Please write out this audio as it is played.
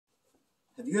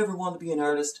Have you ever wanted to be an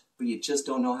artist, but you just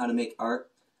don't know how to make art?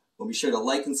 Well, be sure to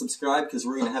like and subscribe because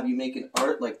we're going to have you making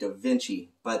art like Da Vinci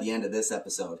by the end of this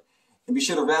episode. And be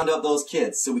sure to round up those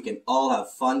kids so we can all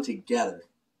have fun together.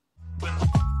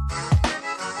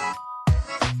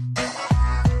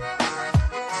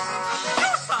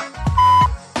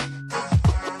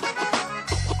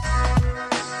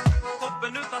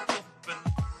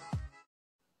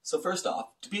 So first off,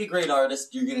 to be a great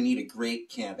artist, you're going to need a great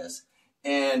canvas.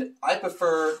 And I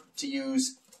prefer to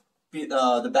use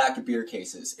the back of beer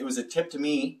cases. It was a tip to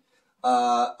me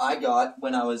I got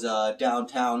when I was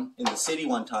downtown in the city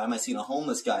one time. I seen a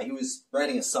homeless guy. He was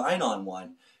writing a sign on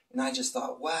one. And I just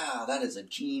thought, wow, that is a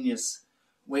genius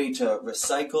way to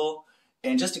recycle.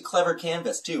 And just a clever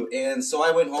canvas, too. And so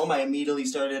I went home. I immediately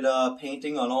started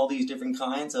painting on all these different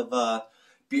kinds of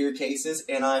beer cases.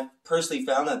 And I personally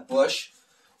found that Bush,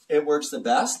 it works the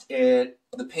best. The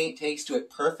paint takes to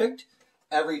it perfect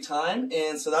every time,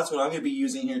 and so that's what I'm going to be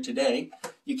using here today.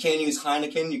 You can use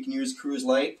Heineken, you can use Coors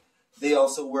Light. They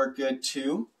also work good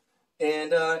too.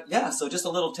 And yeah, so just a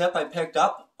little tip I picked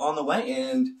up on the way,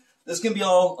 and this is going to be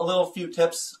a few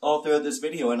tips all throughout this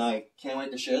video, and I can't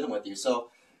wait to share them with you.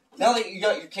 So now that you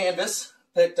got your canvas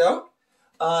picked out,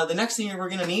 the next thing we're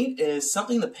going to need is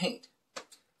something to paint.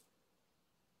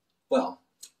 Well,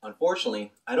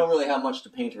 unfortunately, I don't really have much to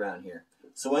paint around here.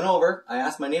 So I went over, I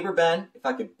asked my neighbor Ben if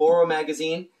I could borrow a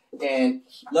magazine, and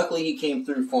luckily he came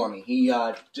through for me. He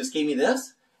just gave me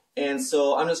this, and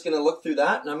so I'm just going to look through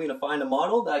that, and I'm going to find a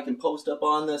model that I can post up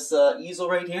on this easel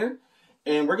right here,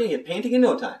 and we're going to get painting in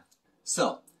no time.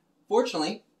 So,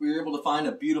 fortunately, we were able to find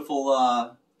a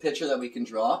beautiful picture that we can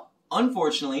draw.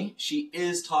 Unfortunately, she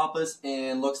is topless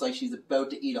and looks like she's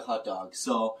about to eat a hot dog.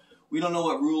 So, we don't know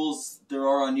what rules there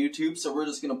are on YouTube, so we're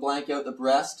just going to blank out the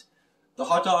breast. The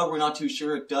hot dog, we're not too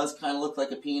sure. It does kind of look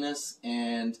like a penis,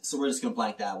 and so we're just going to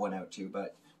blank that one out too.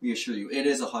 But we assure you, it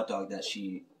is a hot dog that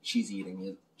she's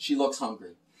eating. She looks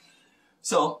hungry.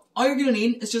 So all you're going to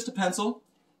need is just a pencil,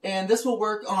 and this will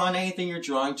work on anything you're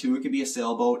drawing to. It could be a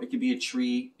sailboat, it could be a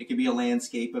tree, it could be a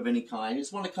landscape of any kind. You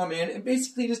just want to come in and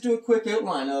basically just do a quick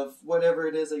outline of whatever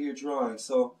it is that you're drawing.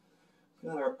 So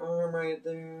got our arm right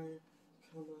there.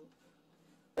 Come on.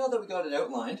 Now that we got it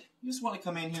outlined, you just want to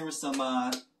come in here with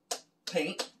some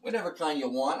paint, whatever kind you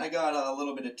want. I got a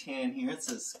little bit of tan here.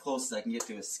 It's as close as I can get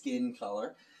to a skin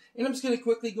color. And I'm just going to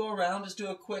quickly go around, just do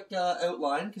a quick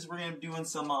outline, because we're going to be doing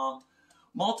some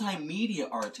multimedia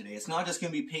art today. It's not just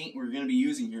going to be paint we're going to be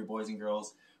using here, boys and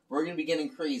girls. We're going to be getting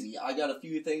crazy. I got a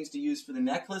few things to use for the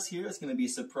necklace here. It's going to be a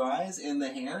surprise. In the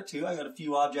hair, too, I got a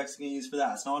few objects I'm going to use for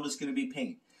that. It's not just going to be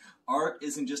paint. Art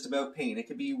isn't just about paint. It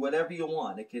could be whatever you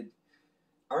want.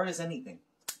 Art is anything.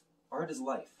 Art is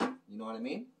life. You know what I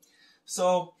mean?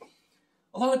 So,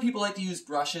 a lot of people like to use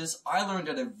brushes. I learned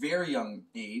at a very young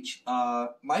age.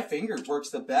 My finger works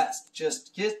the best.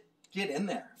 Just get in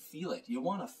there. Feel it. You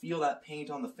want to feel that paint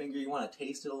on the finger. You want to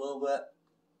taste it a little bit.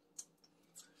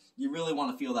 You really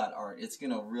want to feel that art. It's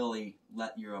going to really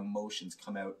let your emotions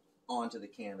come out onto the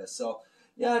canvas. So,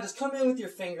 yeah, just come in with your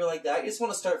finger like that. You just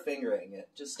want to start fingering it.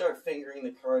 Just start fingering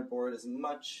the cardboard as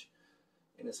much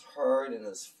and as hard and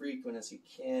as frequent as you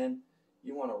can.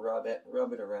 You want to rub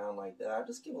it around like that.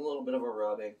 Just give a little bit of a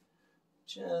rubbing.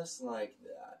 Just like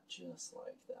that. Just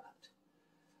like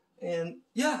that. And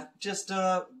yeah, just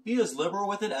be as liberal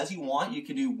with it as you want. You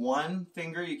can do one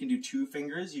finger. You can do two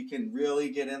fingers. You can really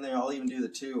get in there. I'll even do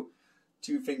the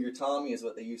two-finger Tommy is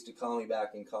what they used to call me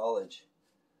back in college.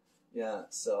 Yeah,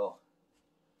 so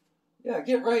yeah,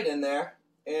 get right in there.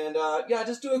 And yeah,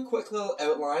 just do a quick little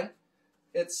outline.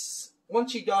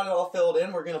 Once you got it all filled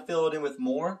in, we're going to fill it in with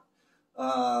more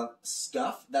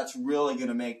stuff that's really going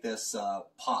to make this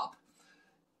pop.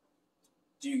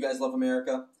 Do you guys love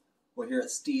America? Well, here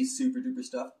at Steve's Super Duper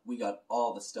Stuff, we got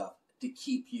all the stuff to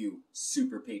keep you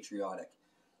super patriotic.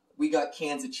 We got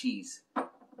cans of cheese.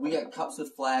 We got cups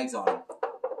with flags on them.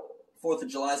 4th of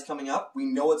July is coming up. We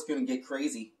know it's going to get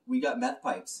crazy. We got meth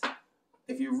pipes.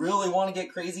 If you really want to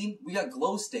get crazy, we got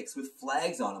glow sticks with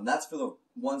flags on them. That's for the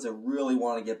ones that really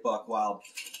want to get buck wild.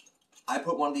 I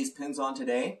put one of these pins on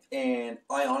today, and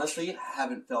I honestly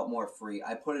haven't felt more free.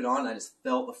 I put it on, and I just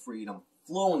felt the freedom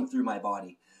flowing through my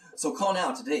body. So call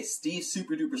now today, Steve's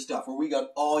Super Duper Stuff, where we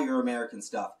got all your American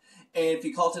stuff. And if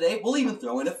you call today, we'll even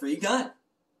throw in a free gun.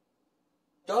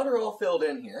 Got her all filled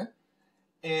in here,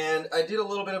 and I did a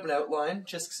little bit of an outline,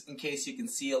 just in case you can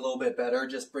see a little bit better.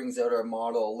 Just brings out our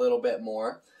model a little bit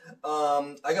more.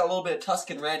 I got a little bit of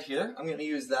Tuscan red here. I'm going to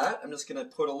use that. I'm just going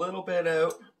to put a little bit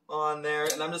out on there,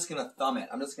 and I'm just going to thumb it.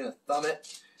 I'm just going to thumb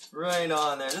it right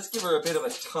on there. Just give her a bit of a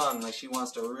tongue, like she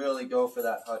wants to really go for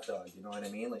that hot dog, you know what I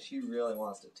mean? Like she really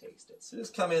wants to taste it. So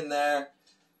just come in there,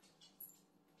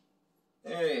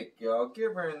 There you go.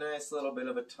 Give her a nice little bit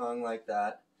of a tongue like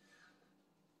that.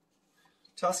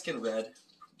 Tuscan red.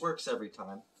 Works every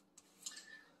time.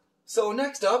 So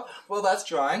next up, well, that's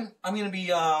drying. I'm going to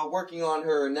be working on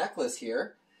her necklace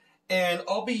here. And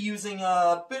I'll be using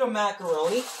a bit of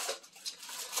macaroni.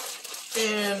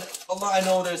 And I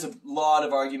know there's a lot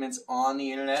of arguments on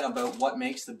the internet about what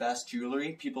makes the best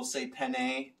jewelry. People say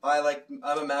penne. I'm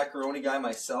a macaroni guy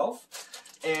myself.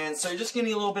 And so you're just going to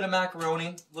need a little bit of macaroni,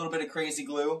 a little bit of crazy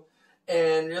glue.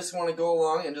 And you just want to go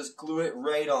along and just glue it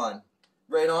right on.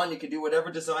 Right on. You can do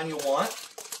whatever design you want.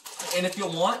 And if you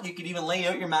want, you could even lay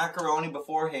out your macaroni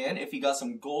beforehand. If you got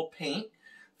some gold paint,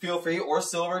 feel free, or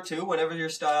silver too, whatever your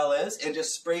style is. And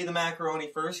just spray the macaroni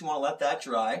first. You want to let that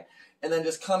dry. And then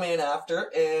just come in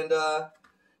after and,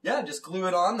 yeah, just glue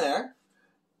it on there.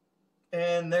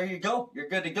 And there you go. You're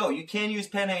good to go. You can use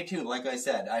penne too, like I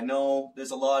said. I know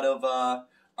there's a lot of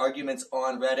arguments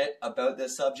on Reddit about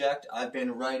this subject. I've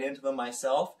been right into them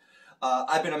myself.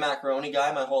 I've been a macaroni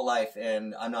guy my whole life,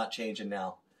 and I'm not changing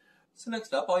now. So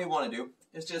next up, all you want to do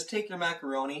is just take your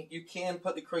macaroni. You can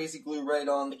put the crazy glue right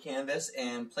on the canvas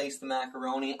and place the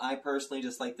macaroni. I personally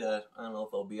just like to, I don't know if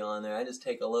it'll be on there, I just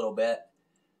take a little bit.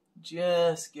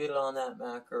 Just get it on that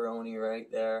macaroni right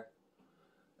there.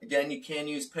 Again, you can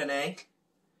use penne.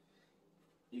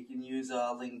 You can use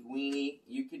linguine.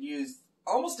 You could use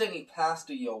almost any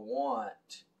pasta you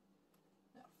want.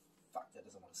 No, fuck, that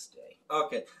doesn't want to stay.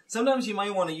 Okay, sometimes you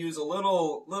might want to use a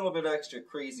little bit extra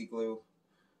crazy glue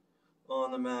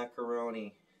on the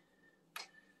macaroni,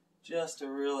 just to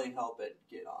really help it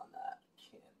get on that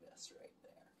canvas right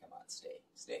there. Come on, stay,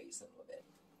 you son of a bit.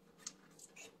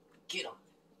 Get on,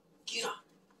 get on.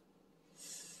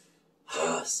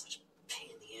 Oh, such a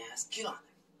pain in the ass. Get on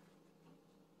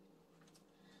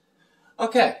there.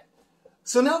 Okay,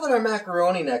 so now that our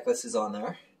macaroni necklace is on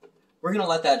there, we're gonna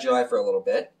let that dry for a little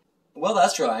bit. While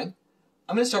that's drying,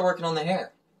 I'm gonna start working on the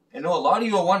hair. I know a lot of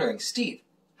you are wondering, Steve,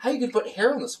 how are you gonna put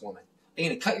hair on this woman? Are you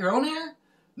going to cut your own hair?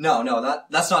 No,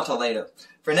 that's not till later.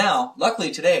 For now, luckily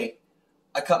today,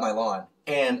 I cut my lawn.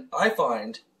 And I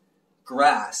find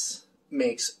grass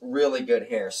makes really good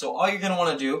hair. So all you're going to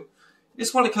want to do, you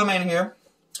just want to come in here,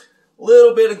 a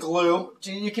little bit of glue.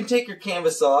 You can take your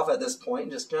canvas off at this point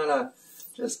and just kind of,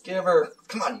 just give her,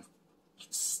 come on, you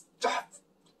stop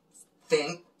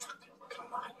thing. Come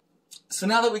on. So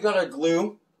now that we got our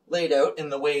glue laid out in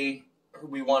the way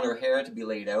we want her hair to be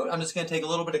laid out, I'm just going to take a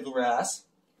little bit of grass,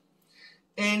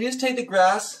 and you just take the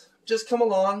grass, just come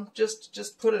along,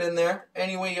 just put it in there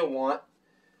any way you want,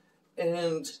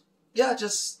 and yeah,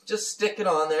 just stick it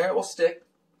on there. It will stick.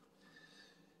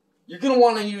 You're going to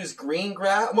want to use green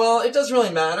grass. Well, it doesn't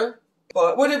really matter,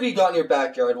 but whatever you got in your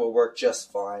backyard will work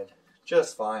just fine,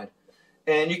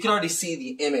 and you can already see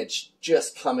the image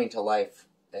just coming to life.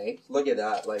 Hey, look at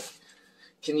that. Like,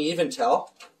 can you even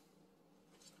tell?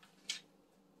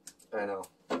 I know.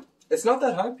 It's not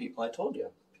that hard, people. I told you.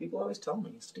 People always tell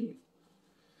me, Steve,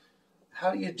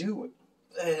 how do you do it?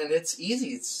 And it's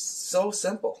easy. It's so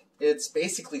simple. It's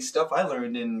basically stuff I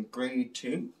learned in grade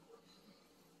 2.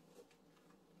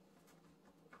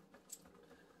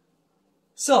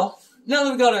 So, now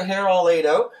that we've got our hair all laid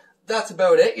out, that's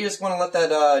about it. You just want to let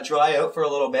that dry out for a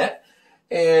little bit.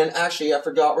 And actually, I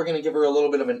forgot, we're going to give her a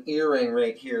little bit of an earring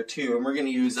right here, too. And we're going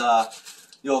to use the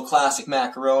old classic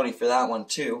macaroni for that one,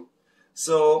 too.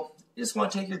 So, you just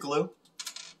want to take your glue,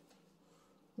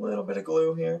 a little bit of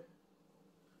glue here.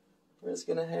 We're just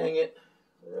going to hang it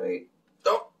right,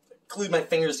 oh, glued my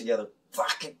fingers together.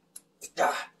 Fucking,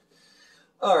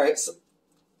 Alright, so,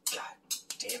 god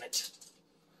damn it.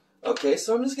 Okay,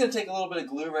 so I'm just going to take a little bit of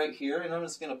glue right here, and I'm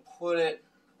just going to put it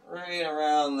right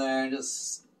around there, and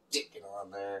just stick it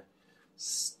on there.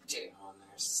 Stay on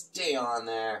there, stay on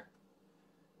there.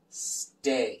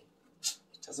 Stay.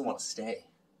 It doesn't want to stay.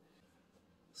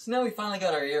 So now we finally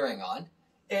got our earring on,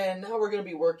 and now we're going to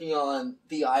be working on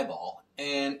the eyeball.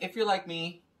 And if you're like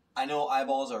me, I know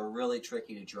eyeballs are really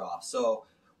tricky to draw. So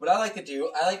what I like to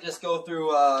do, I like to just go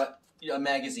through a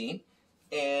magazine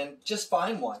and just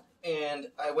find one. And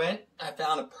I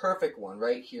found a perfect one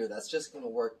right here. That's just going to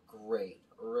work great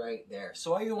right there.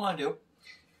 So all you want to do,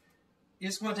 you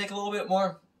just want to take a little bit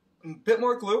more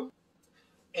glue,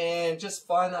 and just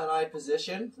find that eye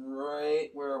position right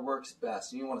where it works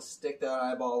best. And you want to stick that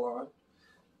eyeball on,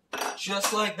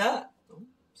 just like that.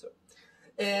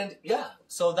 And yeah,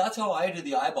 so that's how I do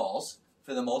the eyeballs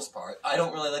for the most part. I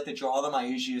don't really like to draw them. I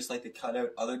usually just like to cut out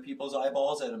other people's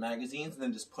eyeballs out of magazines and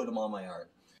then just put them on my art.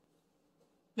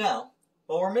 Now,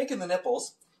 while we're making the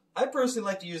nipples, I personally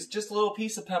like to use just a little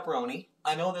piece of pepperoni.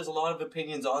 I know there's a lot of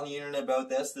opinions on the internet about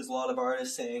this. There's a lot of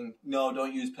artists saying, no,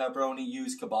 don't use pepperoni,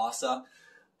 use kielbasa.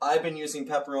 I've been using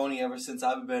pepperoni ever since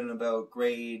I've been in about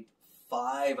grade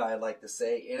 5, I'd like to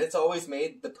say, and it's always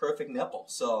made the perfect nipple.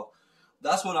 So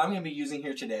that's what I'm going to be using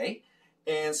here today.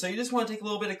 And so you just want to take a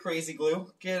little bit of crazy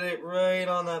glue, get it right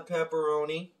on that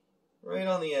pepperoni, right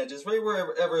on the edges, right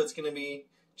wherever it's going to be.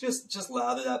 Just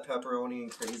lather that pepperoni in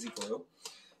crazy glue,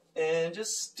 and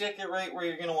just stick it right where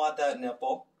you're going to want that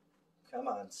nipple. Come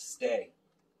on, stay.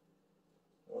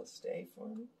 Will it stay for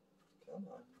me? Come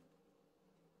on.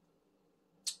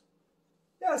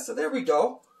 Yeah, so there we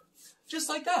go. Just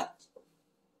like that.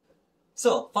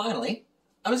 So, finally,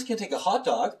 I'm just going to take a hot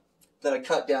dog that I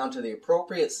cut down to the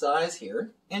appropriate size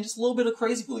here, and just a little bit of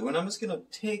crazy glue, and I'm just going to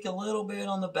take a little bit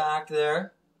on the back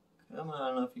there. Come on, I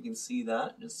don't know if you can see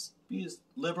that. Just be as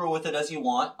liberal with it as you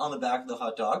want on the back of the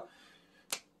hot dog.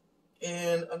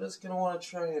 And I'm just going to want to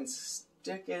try and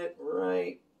stick it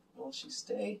right. Will she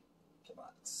stay? Come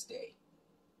on, stay.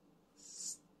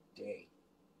 Stay.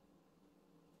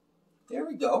 There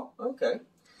we go. Okay.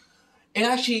 And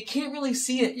actually, you can't really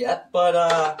see it yet,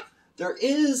 but there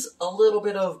is a little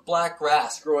bit of black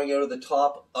grass growing out of the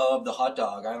top of the hot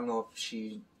dog. I don't know if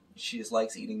she just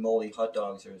likes eating moldy hot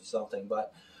dogs or something,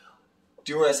 but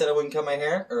do where I said I wouldn't cut my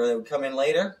hair, or it would come in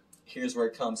later. Here's where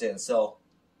it comes in. So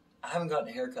I haven't gotten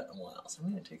a haircut in a while, so I'm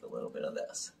going to take a little bit of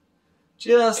this.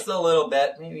 Just a little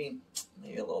bit, maybe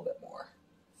a little bit more.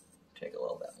 Take a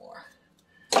little bit more.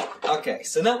 Okay,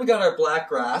 so now we got our black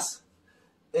grass,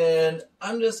 and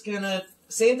I'm just going to,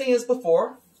 same thing as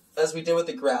before, as we did with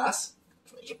the grass.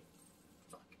 You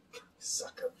fucking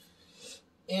sucker.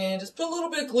 And just put a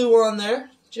little bit of glue on there,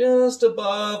 just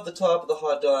above the top of the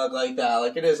hot dog like that,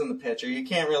 like it is in the picture. You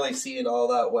can't really see it all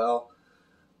that well.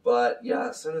 But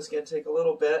yeah, so I'm just going to take a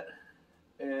little bit,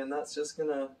 and that's just going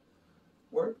to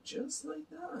work just like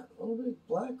that. A little bit of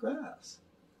black grass.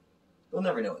 You'll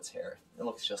never know it's hair. It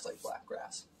looks just like black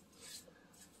grass.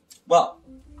 Well,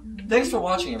 thanks for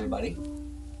watching, everybody.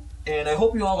 And I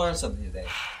hope you all learned something today.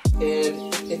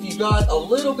 And if you got a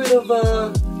little bit of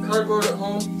cardboard at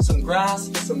home, some grass,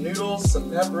 some noodles,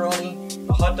 some pepperoni,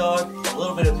 a hot dog, a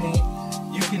little bit of paint,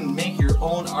 you can make your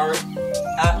own art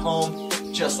at home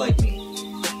just like me.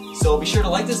 So be sure to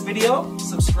like this video,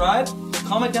 subscribe,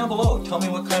 comment down below. Tell me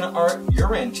what kind of art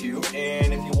you're into,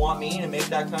 and if you want me to make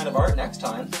that kind of art next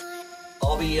time,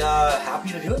 I'll be happy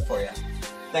to do it for you.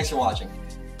 Thanks for watching.